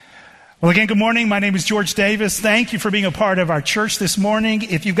Well, again, good morning. My name is George Davis. Thank you for being a part of our church this morning.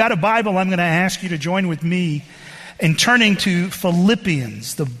 If you've got a Bible, I'm going to ask you to join with me in turning to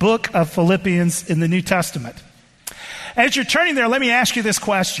Philippians, the book of Philippians in the New Testament. As you're turning there, let me ask you this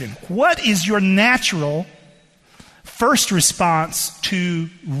question. What is your natural first response to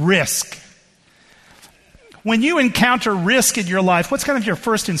risk? When you encounter risk in your life, what's kind of your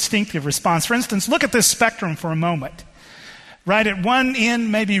first instinctive response? For instance, look at this spectrum for a moment. Right at one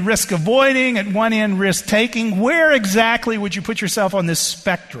end, maybe risk avoiding, at one end, risk taking. Where exactly would you put yourself on this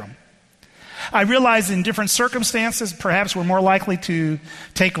spectrum? I realize in different circumstances, perhaps we're more likely to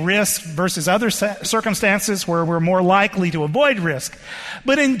take risk versus other circumstances where we're more likely to avoid risk.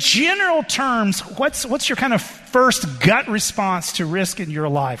 But in general terms, what's your kind of first gut response to risk in your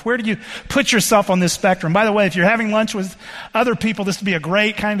life? Where do you put yourself on this spectrum? By the way, if you're having lunch with other people, this would be a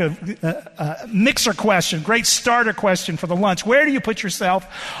great kind of mixer question, great starter question for the lunch. Where do you put yourself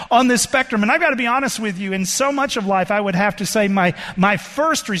on this spectrum? And I've got to be honest with you, in so much of life, I would have to say my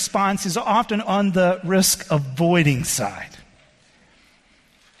first response is often on the risk avoiding side.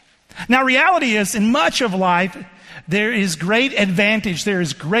 Now, reality is, in much of life, there is great advantage, there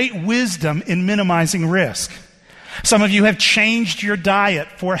is great wisdom in minimizing risk. Some of you have changed your diet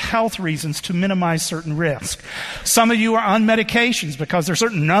for health reasons to minimize certain risk. Some of you are on medications because there are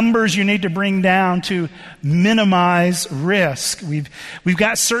certain numbers you need to bring down to minimize risk. We've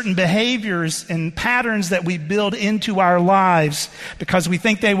got certain behaviors and patterns that we build into our lives because we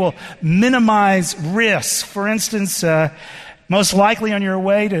think they will minimize risk. For instance, most likely on your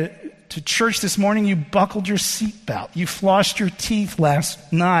way to church this morning, you buckled your seatbelt. You flossed your teeth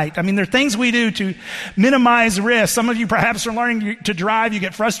last night. I mean, there are things we do to minimize risk. Some of you perhaps are learning to drive. You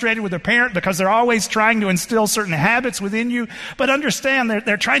get frustrated with a parent because they're always trying to instill certain habits within you. But understand,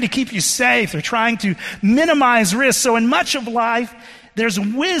 they're trying to keep you safe. They're trying to minimize risk. So in much of life, there's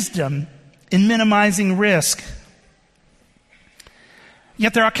wisdom in minimizing risk.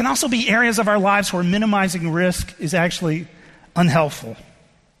 Yet there can also be areas of our lives where minimizing risk is actually unhelpful.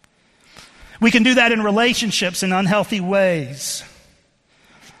 We can do that in relationships in unhealthy ways.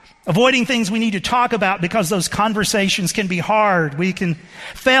 Avoiding things we need to talk about because those conversations can be hard. We can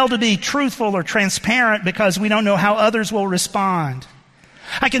fail to be truthful or transparent because we don't know how others will respond.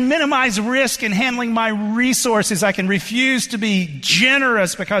 I can minimize risk in handling my resources. I can refuse to be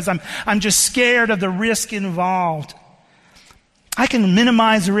generous because I'm just scared of the risk involved. I can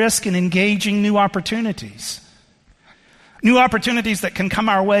minimize risk in engaging new opportunities. New opportunities that can come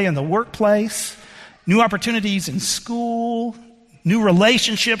our way in the workplace, new opportunities in school, new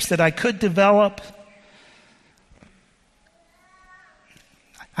relationships that I could develop.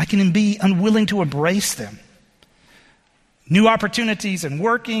 I can be unwilling to embrace them. New opportunities in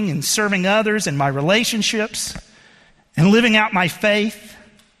working and serving others in my relationships and living out my faith.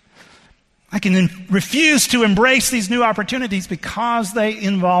 I can refuse to embrace these new opportunities because they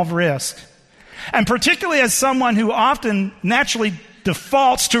involve risk. And particularly as someone who often naturally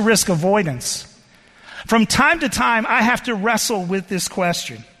defaults to risk avoidance, from time to time, I have to wrestle with this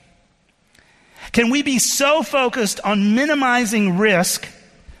question. Can we be so focused on minimizing risk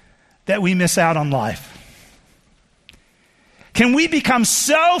that we miss out on life? Can we become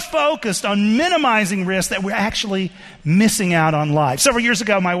so focused on minimizing risk that we're actually missing out on life? Several years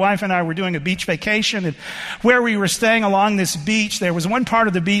ago, my wife and I were doing a beach vacation, and where we were staying along this beach, there was one part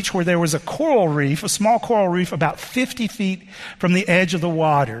of the beach where there was a coral reef, a small coral reef about 50 feet from the edge of the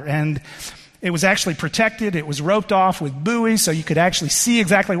water. And it was actually protected. It was roped off with buoys, so you could actually see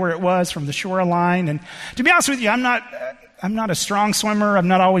exactly where it was from the shoreline. And to be honest with you, I'm not a strong swimmer. I'm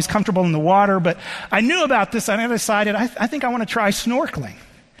not always comfortable in the water, but I knew about this and I decided I think I want to try snorkeling.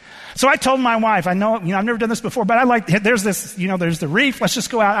 So I told my wife, I've never done this before, but there's the reef. Let's just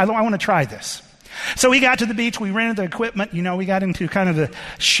go out. I want to try this. So we got to the beach. We rented the equipment. We got into kind of the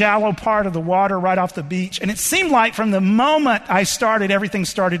shallow part of the water right off the beach. And it seemed like from the moment I started, everything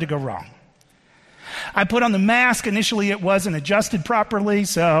started to go wrong. I put on the mask. Initially, it wasn't adjusted properly,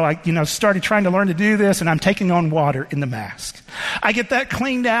 so I, started trying to learn to do this, and I'm taking on water in the mask. I get that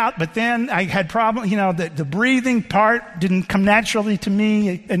cleaned out, but then I had problems. The breathing part didn't come naturally to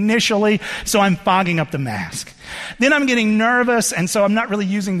me initially, so I'm fogging up the mask. Then I'm getting nervous, and so I'm not really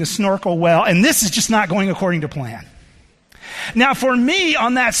using the snorkel well, and this is just not going according to plan. Now, for me,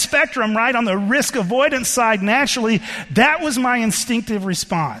 on that spectrum, right, on the risk avoidance side, naturally, that was my instinctive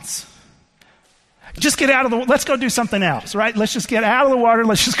response. Just get out of the water. Let's go do something else, right? Let's just get out of the water.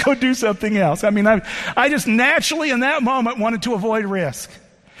 Let's just go do something else. I mean, I just naturally in that moment wanted to avoid risk.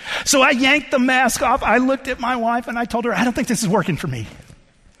 So I yanked the mask off. I looked at my wife and I told her, I don't think this is working for me.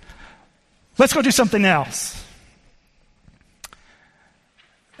 Let's go do something else.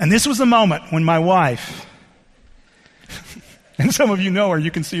 And this was the moment when my wife, and some of you know her,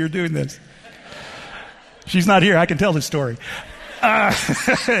 you can see her doing this. She's not here, I can tell this story.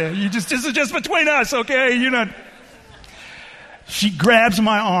 This is just between us, okay? She grabs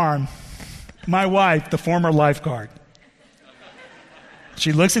my arm, my wife, the former lifeguard.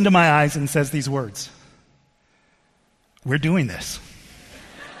 She looks into my eyes and says these words: "We're doing this."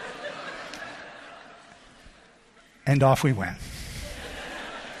 And off we went.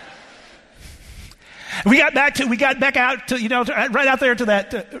 We got back out to, right out there to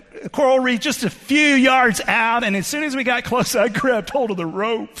that coral reef, just a few yards out. And as soon as we got close, I grabbed hold of the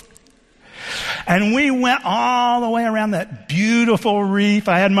rope. And we went all the way around that beautiful reef.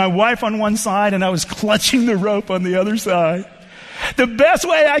 I had my wife on one side and I was clutching the rope on the other side. The best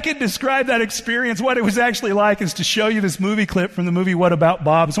way I could describe that experience, what it was actually like, is to show you this movie clip from the movie What About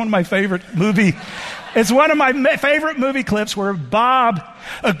Bob? It's one of my favorite movie clips where Bob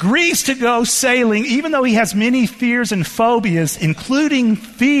agrees to go sailing even though he has many fears and phobias, including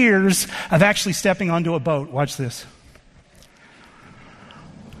fears of actually stepping onto a boat. Watch this.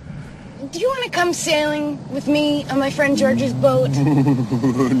 Do you want to come sailing with me on my friend George's boat? No.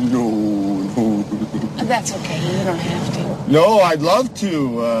 That's okay. You don't have to. No, I'd love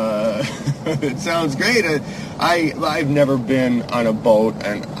to. It sounds great. I've never been on a boat,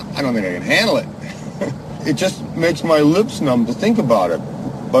 and I don't think I can handle it. It just makes my lips numb to think about it.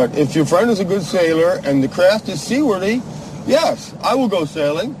 But if your friend is a good sailor and the craft is seaworthy, yes, I will go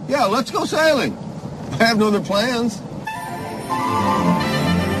sailing. Yeah, let's go sailing. I have no other plans.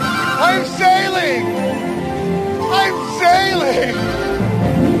 I'm sailing! I'm sailing!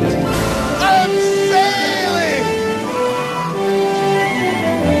 I'm sailing! I'm sailing!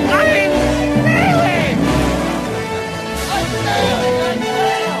 I'm sailing! I'm sailing!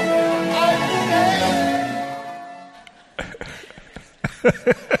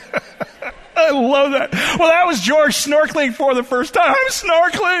 I love that. Well, that was George snorkeling for the first time. I'm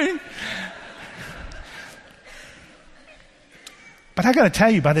snorkeling. But I got to tell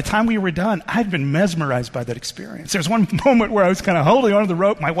you, by the time we were done, I'd been mesmerized by that experience. There's one moment where I was kind of holding onto the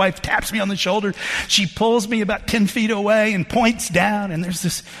rope. My wife taps me on the shoulder. She pulls me about 10 feet away and points down, and there's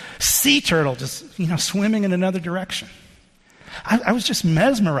this sea turtle just, swimming in another direction. I was just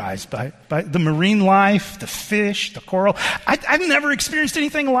mesmerized by the marine life, the fish, the coral. I've never experienced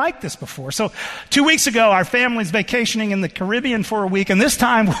anything like this before. So 2 weeks ago, our family's vacationing in the Caribbean for a week, and this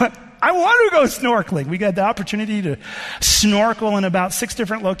time I wanted to go snorkeling. We got the opportunity to snorkel in about 6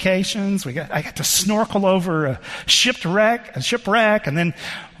 different locations. I got to snorkel over a shipwreck, and then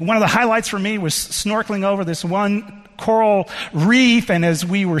one of the highlights for me was snorkeling over this one coral reef. And as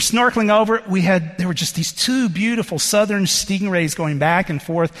we were snorkeling over it, there were just these 2 beautiful southern stingrays going back and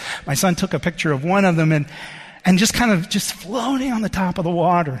forth. My son took a picture of one of them and just kind of just floating on the top of the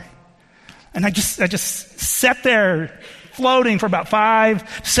water. And I just sat there floating for about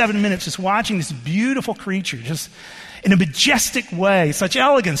 5 to 7 minutes, just watching this beautiful creature, just in a majestic way, such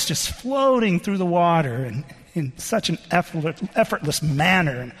elegance, just floating through the water and in such an effortless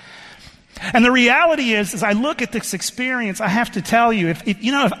manner. And the reality is, as I look at this experience, I have to tell you, if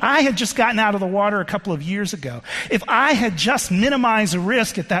I had just gotten out of the water a couple of years ago, if I had just minimized the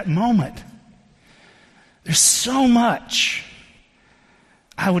risk at that moment, there's so much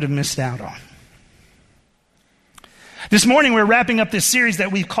I would have missed out on. This morning, we're wrapping up this series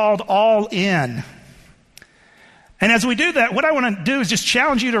that we've called All In. And as we do that, what I want to do is just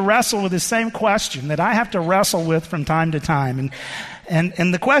challenge you to wrestle with the same question that I have to wrestle with from time to time.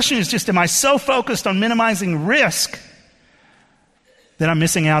 And the question is just, am I so focused on minimizing risk that I'm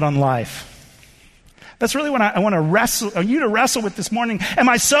missing out on life? That's really what I want you to wrestle with this morning. Am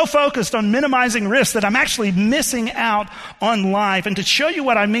I so focused on minimizing risk that I'm actually missing out on life? And to show you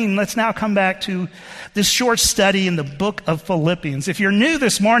what I mean, let's now come back to this short study in the book of Philippians. If you're new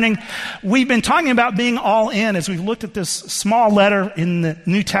this morning, we've been talking about being all in as we've looked at this small letter in the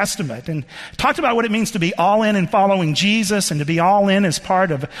New Testament and talked about what it means to be all in following Jesus and to be all in as part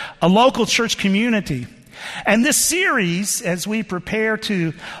of a local church community. And this series, as we prepare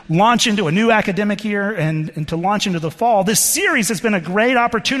to launch into a new academic year and to launch into the fall, this series has been a great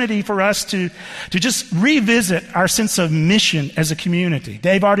opportunity for us to just revisit our sense of mission as a community.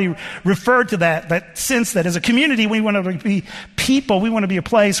 Dave already referred to that sense that as a community we want to be people, we want to be a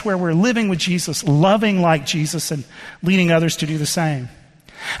place where we're living with Jesus, loving like Jesus, and leading others to do the same.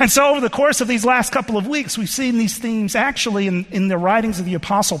 And so over the course of these last couple of weeks, we've seen these themes actually in the writings of the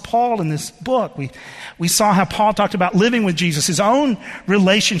Apostle Paul in this book. We saw how Paul talked about living with Jesus, his own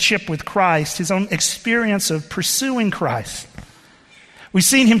relationship with Christ, his own experience of pursuing Christ. We've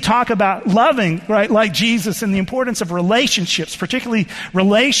seen him talk about loving, right, like Jesus, and the importance of relationships, particularly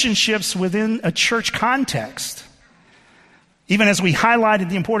relationships within a church context. Even as we highlighted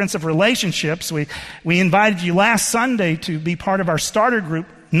the importance of relationships, we invited you last Sunday to be part of our starter group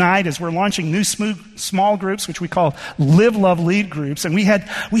night as we're launching new small groups, which we call Live, Love, Lead groups. And we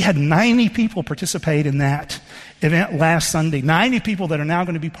had 90 people participate in that event last Sunday. 90 people that are now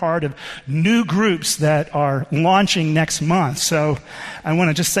going to be part of new groups that are launching next month. So I want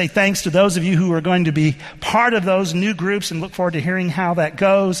to just say thanks to those of you who are going to be part of those new groups and look forward to hearing how that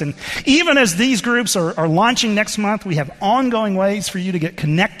goes. And even as these groups are launching next month, we have ongoing ways for you to get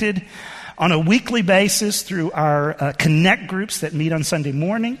connected on a weekly basis through our Connect groups that meet on Sunday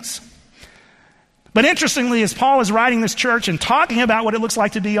mornings. But interestingly, as Paul is writing this church and talking about what it looks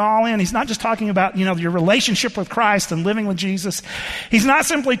like to be all in, he's not just talking about, your relationship with Christ and living with Jesus. He's not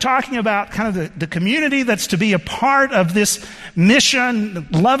simply talking about kind of the community that's to be a part of this mission,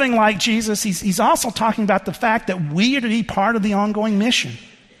 loving like Jesus. He's also talking about the fact that we are to be part of the ongoing mission.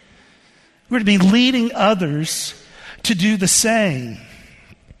 We're to be leading others to do the same.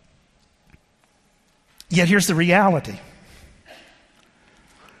 Yet here's the reality.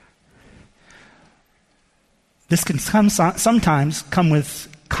 This can sometimes come with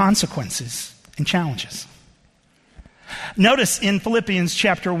consequences and challenges. Notice in Philippians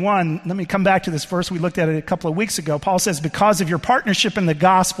chapter 1, let me come back to this verse. We looked at it a couple of weeks ago. Paul says, because of your partnership in the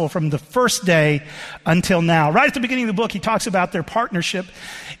gospel from the first day until now. Right at the beginning of the book, he talks about their partnership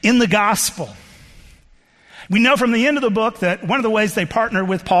in the gospel. We know from the end of the book that one of the ways they partnered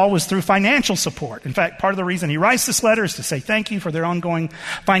with Paul was through financial support. In fact, part of the reason he writes this letter is to say thank you for their ongoing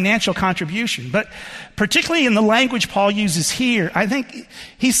financial contribution. But particularly in the language Paul uses here, I think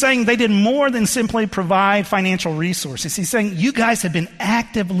he's saying they did more than simply provide financial resources. He's saying you guys have been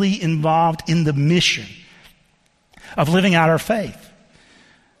actively involved in the mission of living out our faith.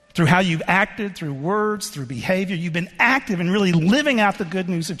 Through how you've acted, through words, through behavior, you've been active in really living out the good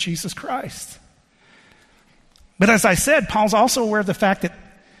news of Jesus Christ. But as I said, Paul's also aware of the fact that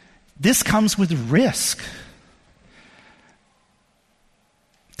this comes with risk.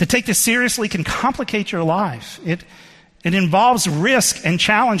 To take this seriously can complicate your life. It involves risk and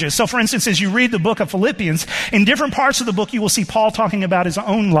challenges. So for instance, as you read the book of Philippians, in different parts of the book, you will see Paul talking about his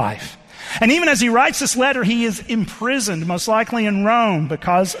own life. And even as he writes this letter, he is imprisoned, most likely in Rome,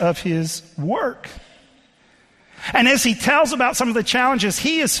 because of his work. And as he tells about some of the challenges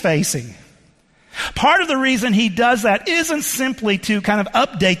he is facing, part of the reason he does that isn't simply to kind of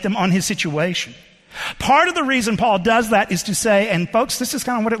update them on his situation. Part of the reason Paul does that is to say, and folks, this is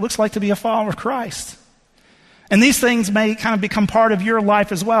kind of what it looks like to be a follower of Christ. And these things may kind of become part of your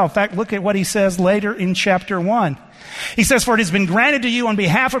life as well. In fact, look at what he says later in chapter 1. He says, for it has been granted to you on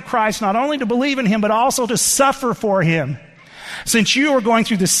behalf of Christ not only to believe in him, but also to suffer for him. Since you are going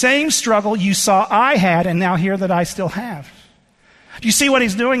through the same struggle you saw I had and now hear that I still have. Do you see what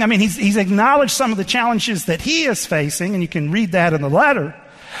he's doing? I mean, he's acknowledged some of the challenges that he is facing, and you can read that in the letter.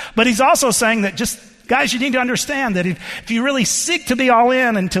 But he's also saying that guys, you need to understand that if you really seek to be all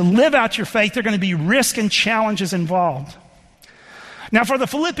in and to live out your faith, there are going to be risk and challenges involved. Now, for the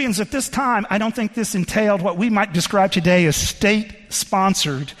Philippians at this time, I don't think this entailed what we might describe today as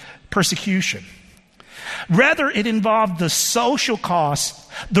state-sponsored persecution. Rather, it involved the social cost,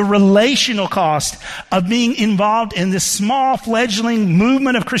 the relational cost of being involved in this small fledgling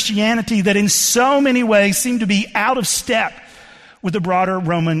movement of Christianity that in so many ways seemed to be out of step with the broader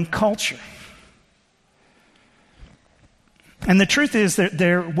Roman culture. And the truth is that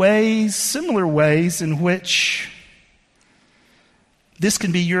there are similar ways in which this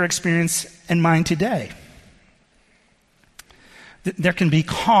can be your experience and mine today. There can be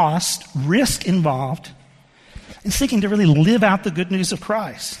cost, risk involved in seeking to really live out the good news of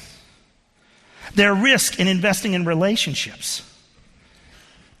Christ. There are risks in investing in relationships.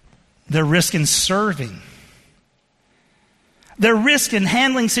 There are risks in serving. There are risks in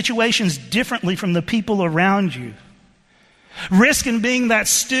handling situations differently from the people around you. Risk in being that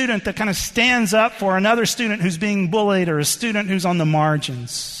student that kind of stands up for another student who's being bullied or a student who's on the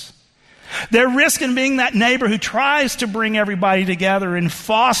margins. There are risks in being that neighbor who tries to bring everybody together and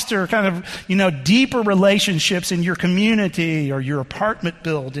foster kind of, deeper relationships in your community or your apartment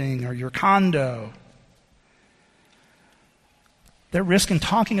building or your condo. There are risks in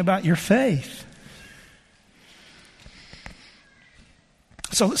talking about your faith.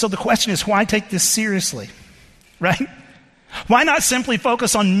 So the question is, why take this seriously, right? Why not simply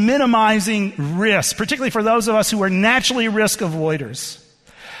focus on minimizing risk, particularly for those of us who are naturally risk avoiders?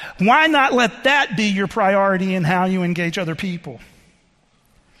 Why not let that be your priority in how you engage other people?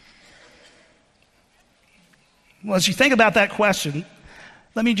 Well, as you think about that question,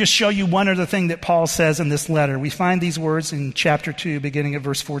 Let me just show you one other thing that Paul says in this letter. We find these words in chapter 2, beginning at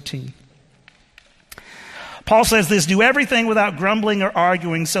verse 14. Paul says this, "Do everything without grumbling or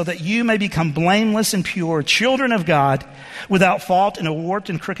arguing, so that you may become blameless and pure, children of God, without fault in a warped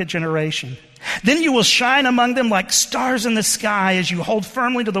and crooked generation. Then you will shine among them like stars in the sky as you hold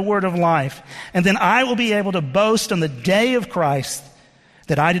firmly to the word of life. And then I will be able to boast on the day of Christ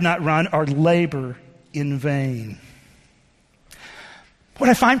that I did not run or labor in vain." What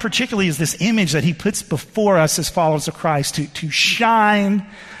I find particularly is this image that he puts before us as followers of Christ, to shine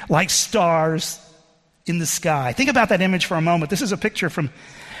like stars in the sky. Think about that image for a moment. This is a picture from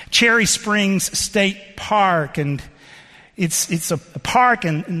Cherry Springs State Park, and it's a park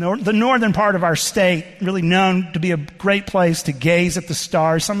in the northern part of our state, really known to be a great place to gaze at the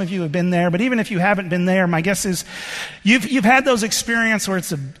stars. Some of you have been there, but even if you haven't been there, my guess is you've had those experiences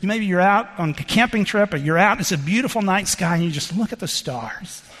where maybe you're out on a camping trip, or you're out, it's a beautiful night sky, and you just look at the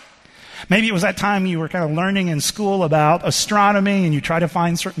stars. Maybe it was that time you were kind of learning in school about astronomy, and you try to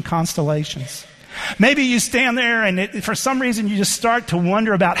find certain constellations. Maybe you stand there and for some reason you just start to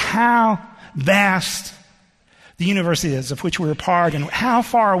wonder about how vast the universe is of which we're a part and how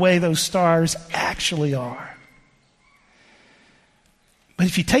far away those stars actually are. But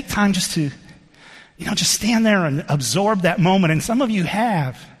if you take time just to, just stand there and absorb that moment, and some of you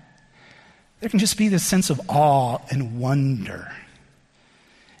have, there can just be this sense of awe and wonder.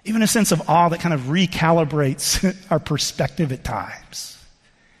 Even a sense of awe that kind of recalibrates our perspective at times.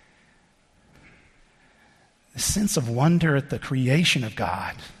 The sense of wonder at the creation of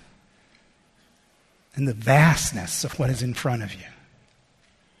God and the vastness of what is in front of you.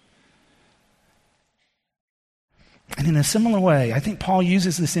 And in a similar way, I think Paul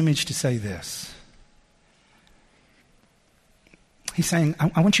uses this image to say this. He's saying,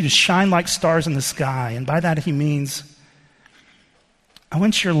 I want you to shine like stars in the sky. And by that he means, I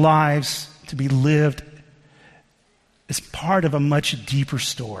want your lives to be lived as part of a much deeper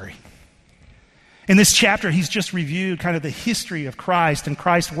story. In this chapter, he's just reviewed kind of the history of Christ and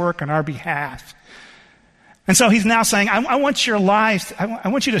Christ's work on our behalf. And so he's now saying, I want your life, I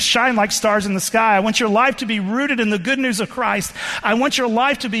want you to shine like stars in the sky. I want your life to be rooted in the good news of Christ. I want your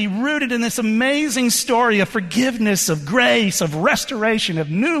life to be rooted in this amazing story of forgiveness, of grace, of restoration, of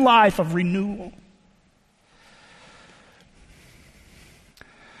new life, of renewal.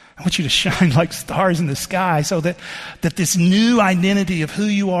 I want you to shine like stars in the sky so that this new identity of who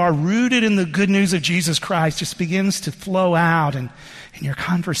you are, rooted in the good news of Jesus Christ, just begins to flow out in your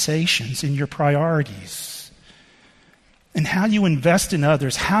conversations, in your priorities, and how you invest in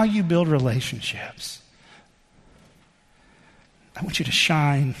others, how you build relationships. I want you to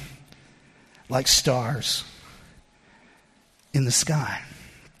shine like stars in the sky.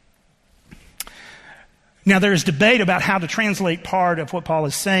 Now, there is debate about how to translate part of what Paul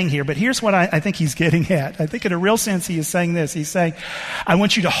is saying here, but here's what I think he's getting at. I think in a real sense he is saying this. He's saying, I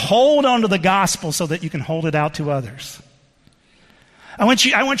want you to hold on to the gospel so that you can hold it out to others. I want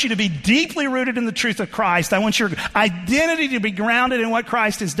you to be deeply rooted in the truth of Christ. I want your identity to be grounded in what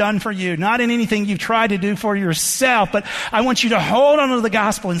Christ has done for you, not in anything you've tried to do for yourself, but I want you to hold on to the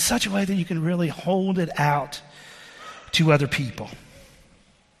gospel in such a way that you can really hold it out to other people,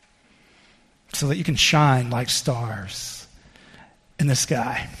 so that you can shine like stars in the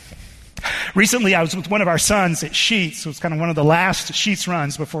sky. Recently, I was with one of our sons at Sheetz. It was kind of one of the last Sheetz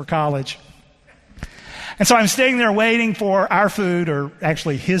runs before college. And so I'm staying there waiting for our food, or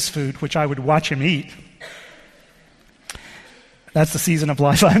actually his food, which I would watch him eat. That's the season of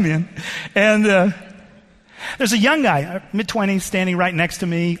life I'm in. And there's a young guy, mid-20s, standing right next to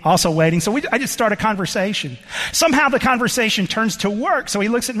me, also waiting. So I just start a conversation. Somehow the conversation turns to work. So he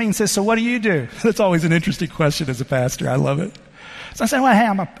looks at me and says, so what do you do? That's always an interesting question as a pastor. I love it. So I say, well, hey,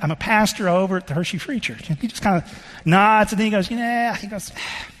 I'm a pastor over at the Hershey Free Church. And he just kind of nods, and then he goes,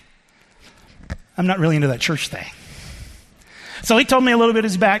 I'm not really into that church thing. So he told me a little bit of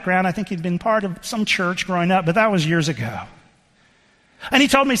his background. I think he'd been part of some church growing up, but that was years ago. And he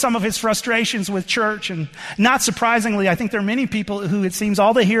told me some of his frustrations with church, and not surprisingly, I think there are many people who it seems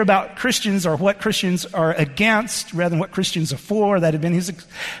all they hear about Christians are what Christians are against rather than what Christians are for. That had been his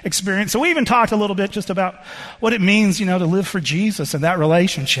experience. So we even talked a little bit just about what it means, to live for Jesus and that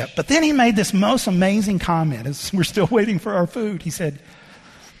relationship. But then he made this most amazing comment as we're still waiting for our food. He said,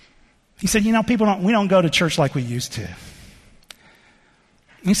 we don't go to church like we used to.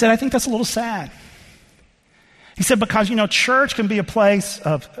 He said, I think that's a little sad. He said, because, church can be a place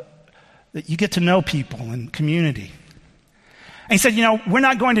that you get to know people and community. And he said, we're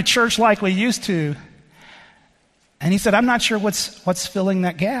not going to church like we used to. And he said, I'm not sure what's filling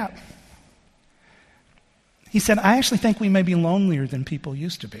that gap. He said, I actually think we may be lonelier than people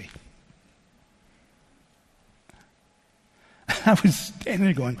used to be. I was standing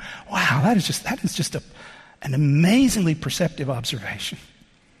there going, wow, that is just an amazingly perceptive observation.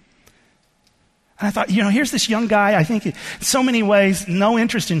 And I thought, here's this young guy, I think in so many ways, no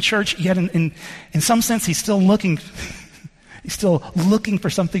interest in church, yet in some sense he's still looking for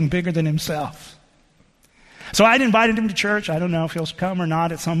something bigger than himself. So I'd invited him to church. I don't know if he'll come or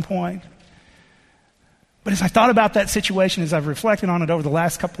not at some point. But as I thought about that situation, as I've reflected on it over the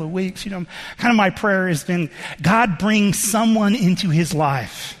last couple of weeks, kind of my prayer has been, God, bring someone into his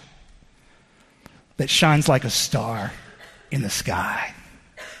life that shines like a star in the sky.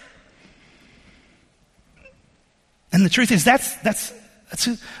 And the truth is, that's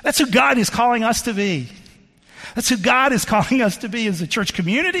who God is calling us to be. That's who God is calling us to be as a church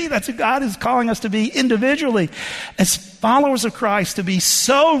community. That's who God is calling us to be individually as followers of Christ, to be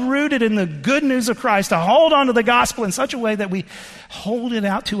so rooted in the good news of Christ, to hold on to the gospel in such a way that we hold it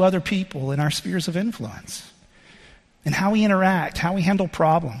out to other people in our spheres of influence, and how we interact, how we handle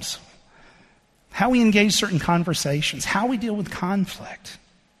problems, how we engage certain conversations, how we deal with conflict.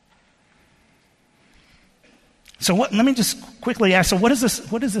 So let me just quickly ask, so what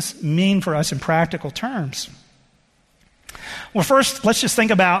does this mean for us in practical terms? Well, first, let's just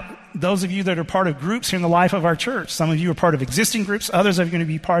think about those of you that are part of groups here in the life of our church. Some of you are part of existing groups. Others are going to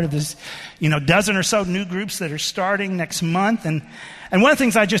be part of this, dozen or so new groups that are starting next month. And one of the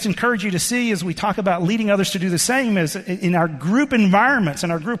things I just encourage you to see as we talk about leading others to do the same is in our group environments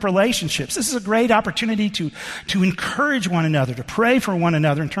and our group relationships. This is a great opportunity to encourage one another, to pray for one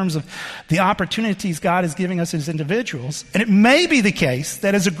another in terms of the opportunities God is giving us as individuals. And it may be the case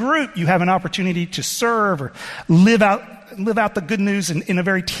that as a group you have an opportunity to serve or live out the good news in a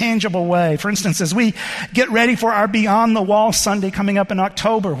very tangible way. For instance, as we get ready for our Beyond the Wall Sunday coming up in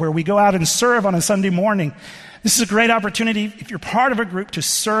October, where we go out and serve on a Sunday morning, this is a great opportunity, if you're part of a group, to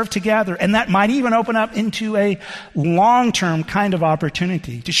serve together. And that might even open up into a long-term kind of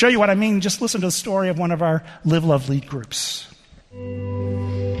opportunity. To show you what I mean, just listen to the story of one of our Live, Love, Lead groups.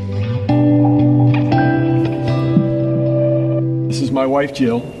 This is my wife,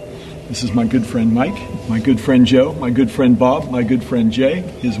 Jill. This is my good friend, Mike, my good friend, Joe, my good friend, Bob, my good friend, Jay,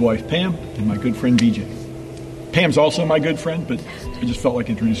 his wife, Pam, and my good friend, BJ. Pam's also my good friend, but I just felt like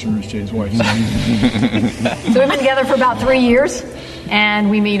introducing her as Jay's wife. So we've been together for about 3 years, and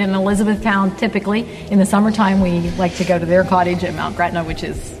we meet in Elizabethtown typically. In the summertime, we like to go to their cottage at Mount Gretna, which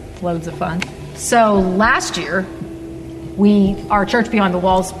is loads of fun. So last year, our Church Beyond the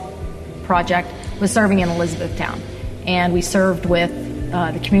Walls project was serving in Elizabethtown, and we served with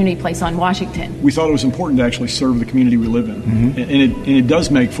the community place on Washington. We thought it was important to actually serve the community we live in. Mm-hmm. And it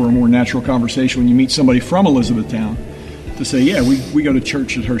does make for a more natural conversation when you meet somebody from Elizabethtown to say, yeah, we go to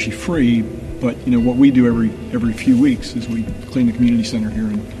church at Hershey free, but what we do every few weeks is we clean the community center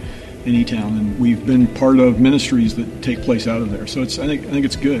here in E-Town, and we've been part of ministries that take place out of there. So I think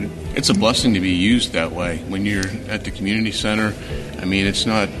it's good. It's a blessing to be used that way. When you're at the community center, it's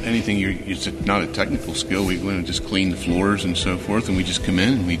not anything. It's not a technical skill. We want to just clean the floors and so forth, and we just come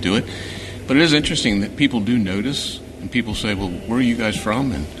in and we do it. But it is interesting that people do notice, and people say, "Well, where are you guys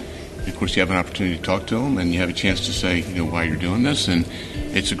from?" And of course, you have an opportunity to talk to them, and you have a chance to say, why you're doing this. And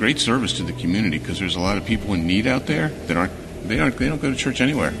it's a great service to the community because there's a lot of people in need out there that they don't go to church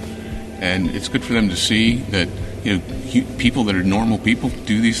anywhere, and it's good for them to see that people that are normal people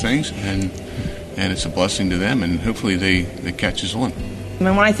do these things, and it's a blessing to them, and hopefully they catches on.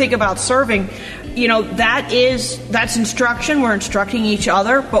 And when I think about serving, that's instruction. We're instructing each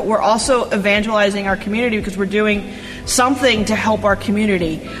other, but we're also evangelizing our community because we're doing something to help our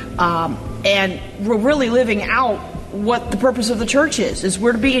community. And we're really living out what the purpose of the church is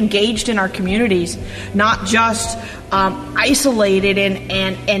we're to be engaged in our communities, not just isolated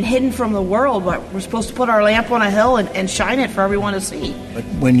and hidden from the world, but we're supposed to put our lamp on a hill and shine it for everyone to see. But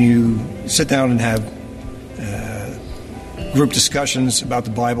when you sit down and have group discussions about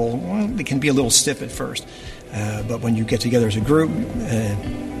the Bible, they can be a little stiff at first. But when you get together as a group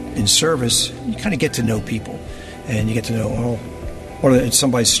in service, you kind of get to know people. And you get to know, what are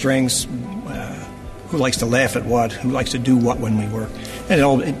somebody's strengths, who likes to laugh at what, who likes to do what when we work. And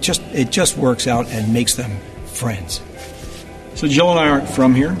it just works out and makes them friends. So Jill and I aren't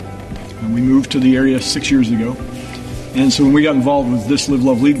from here. We moved to the area 6 years ago. And so when we got involved with this Live,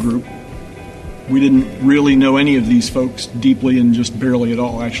 Love, Lead group, we didn't really know any of these folks deeply and just barely at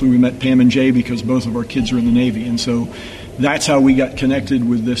all. Actually, we met Pam and Jay because both of our kids are in the Navy. And so that's how we got connected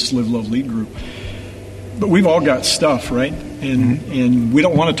with this Live, Love, Lead group. But we've all got stuff, right? And we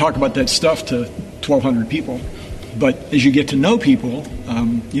don't want to talk about that stuff to 1,200 people. But as you get to know people,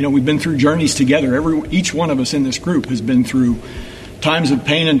 we've been through journeys together. Each one of us in this group has been through times of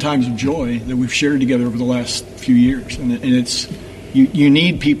pain and times of joy that we've shared together over the last few years. And it's you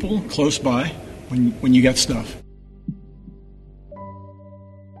need people close by when you got stuff.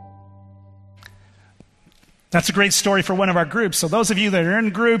 That's a great story for one of our groups. So those of you that are in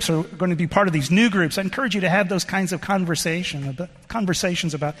groups or are going to be part of these new groups, I encourage you to have those kinds of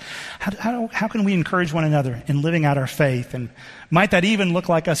conversations about how can we encourage one another in living out our faith, and might that even look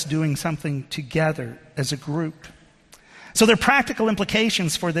like us doing something together as a group. So there are practical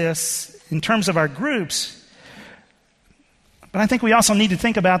implications for this in terms of our groups, but I think we also need to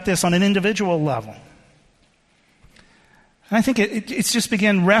think about this on an individual level. And I think it's just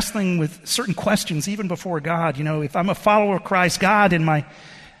begin wrestling with certain questions even before God. If I'm a follower of Christ, God, in my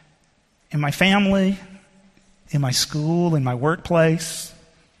family, in my school, in my workplace,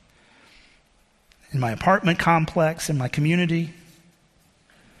 in my apartment complex, in my community,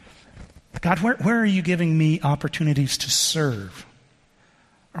 God, where are you giving me opportunities to serve?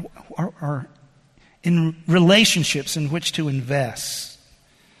 Or in relationships in which to invest,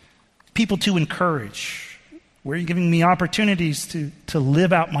 people to encourage? Where are you giving me opportunities to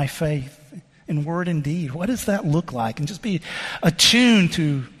live out my faith in word and deed? What does that look like? And just be attuned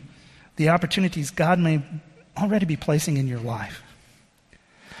to the opportunities God may already be placing in your life.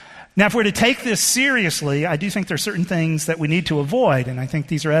 Now, if we're to take this seriously, I do think there are certain things that we need to avoid, and I think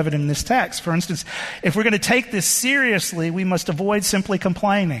these are evident in this text. For instance, if we're going to take this seriously, we must avoid simply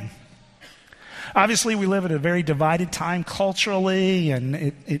complaining. Obviously, we live at a very divided time culturally, and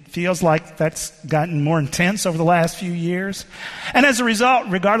it feels like that's gotten more intense over the last few years. And as a result,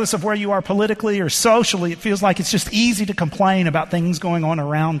 regardless of where you are politically or socially, it feels like it's just easy to complain about things going on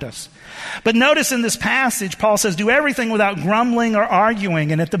around us. But notice in this passage, Paul says, do everything without grumbling or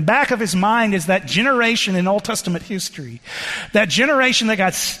arguing. And at the back of his mind is that generation in Old Testament history, that generation that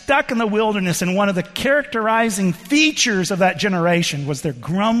got stuck in the wilderness, and one of the characterizing features of that generation was their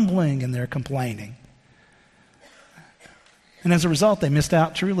grumbling and their complaining. And as a result, they missed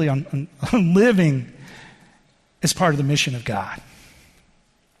out truly on living as part of the mission of God.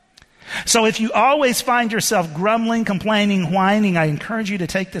 So if you always find yourself grumbling, complaining, whining, I encourage you to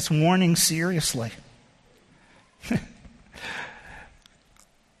take this warning seriously.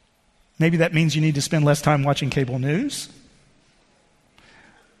 Maybe that means you need to spend less time watching cable news,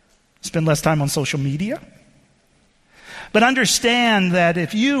 spend less time on social media. But understand that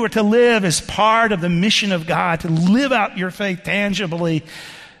if you are to live as part of the mission of God, to live out your faith tangibly,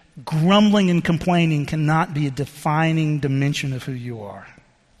 grumbling and complaining cannot be a defining dimension of who you are.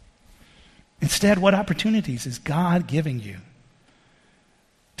 Instead, what opportunities is God giving you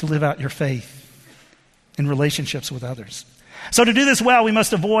to live out your faith in relationships with others? So to do this well, we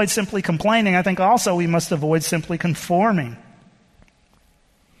must avoid simply complaining. I think also we must avoid simply conforming.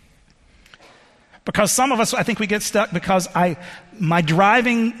 Because some of us, I think we get stuck because my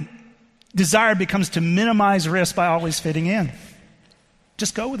driving desire becomes to minimize risk by always fitting in.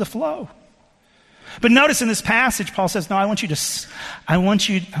 Just go with the flow. But notice in this passage, Paul says, no, I want you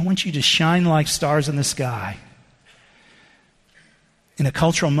to shine like stars in the sky in a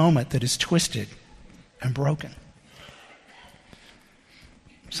cultural moment that is twisted and broken.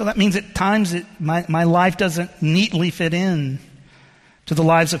 So that means at times my life doesn't neatly fit in to the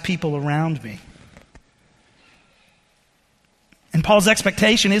lives of people around me. And Paul's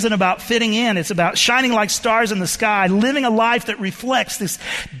expectation isn't about fitting in. It's about shining like stars in the sky, living a life that reflects this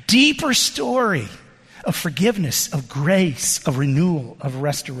deeper story of forgiveness, of grace, of renewal, of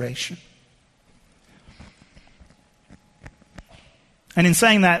restoration. And in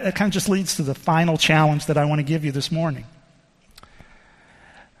saying that, it kind of just leads to the final challenge that I want to give you this morning.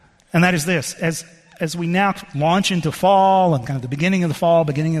 And that is this. As we now launch into fall and kind of the beginning of the fall,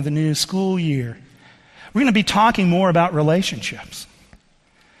 beginning of the new school year, we're going to be talking more about relationships.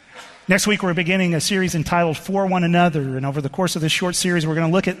 Next week, we're beginning a series entitled For One Another. And over the course of this short series, we're going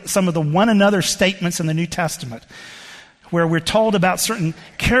to look at some of the one another statements in the New Testament, where we're told about certain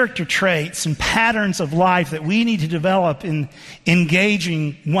character traits and patterns of life that we need to develop in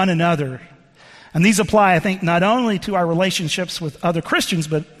engaging one another. And these apply, I think, not only to our relationships with other Christians,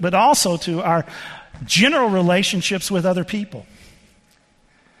 but also to our general relationships with other people.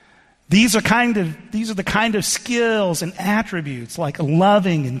 These are the kind of skills and attributes like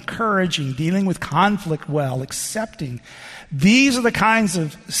loving, encouraging, dealing with conflict well, accepting. These are the kinds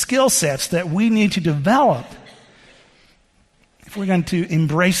of skill sets that we need to develop if we're going to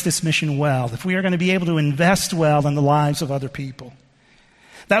embrace this mission well, if we are going to be able to invest well in the lives of other people.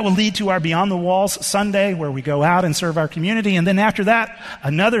 That will lead to our Beyond the Walls Sunday, where we go out and serve our community. And then after that,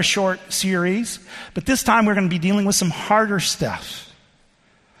 another short series. But this time we're going to be dealing with some harder stuff.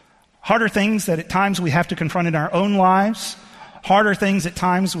 Harder things that at times we have to confront in our own lives. Harder things at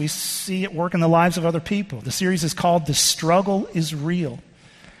times we see at work in the lives of other people. The series is called The Struggle is Real.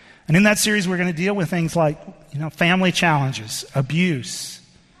 And in that series we're going to deal with things like, family challenges, abuse,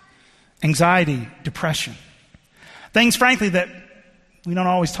 anxiety, depression. Things, frankly, that we don't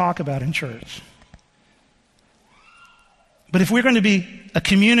always talk about in church. But if we're going to be a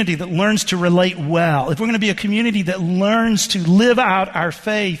community that learns to relate well, if we're going to be a community that learns to live out our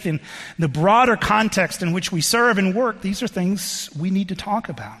faith in the broader context in which we serve and work, these are things we need to talk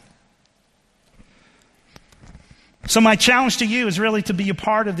about. So my challenge to you is really to be a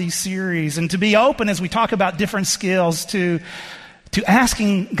part of these series and to be open as we talk about different skills to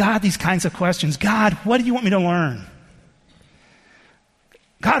asking God these kinds of questions. God, what do you want me to learn?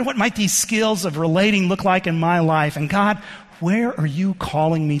 God, what might these skills of relating look like in my life? And God, where are you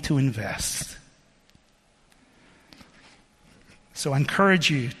calling me to invest? So I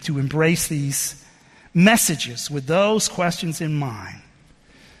encourage you to embrace these messages with those questions in mind.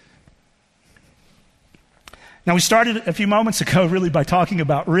 Now, we started a few moments ago really by talking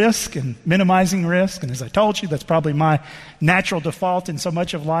about risk and minimizing risk. And as I told you, that's probably my natural default in so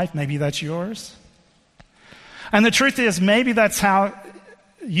much of life. Maybe that's yours. And the truth is, maybe that's how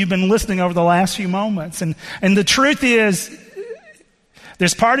you've been listening over the last few moments. And the truth is,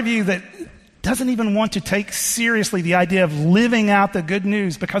 there's part of you that doesn't even want to take seriously the idea of living out the good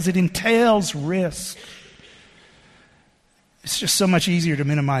news because it entails risk. It's just so much easier to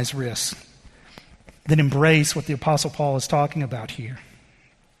minimize risk than embrace what the Apostle Paul is talking about here.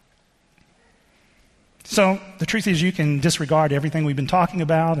 So the truth is, you can disregard everything we've been talking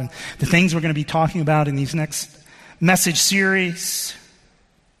about and the things we're going to be talking about in these next message series.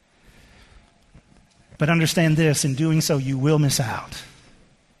 But understand this, in doing so, you will miss out.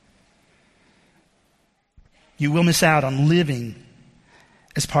 You will miss out on living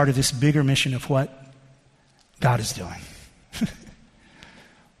as part of this bigger mission of what God is doing.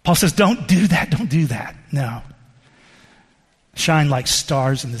 Paul says, don't do that, don't do that. No. Shine like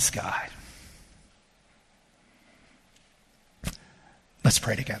stars in the sky. Let's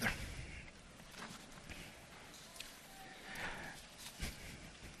pray together.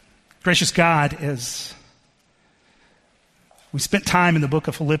 Gracious God, as we spent time in the book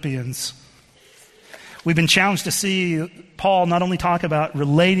of Philippians, we've been challenged to see Paul not only talk about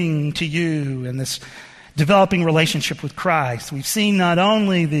relating to you and this developing relationship with Christ. We've seen not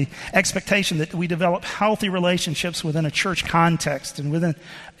only the expectation that we develop healthy relationships within a church context and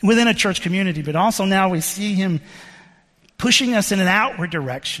within a church community, but also now we see him pushing us in an outward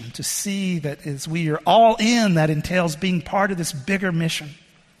direction to see that as we are all in, that entails being part of this bigger mission.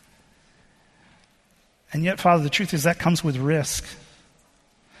 And yet, Father, the truth is that comes with risk.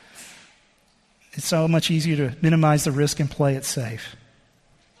 It's so much easier to minimize the risk and play it safe.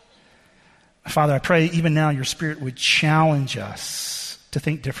 Father, I pray even now your Spirit would challenge us to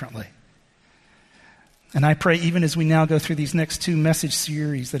think differently. And I pray even as we now go through these next two message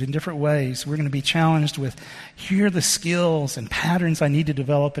series that in different ways we're going to be challenged with, here are the skills and patterns I need to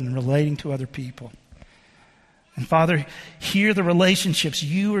develop in relating to other people. And Father, here are the relationships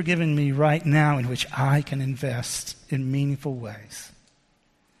you are giving me right now in which I can invest in meaningful ways.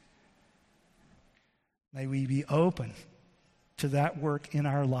 May we be open to that work in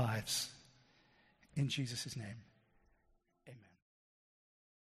our lives. In Jesus' name.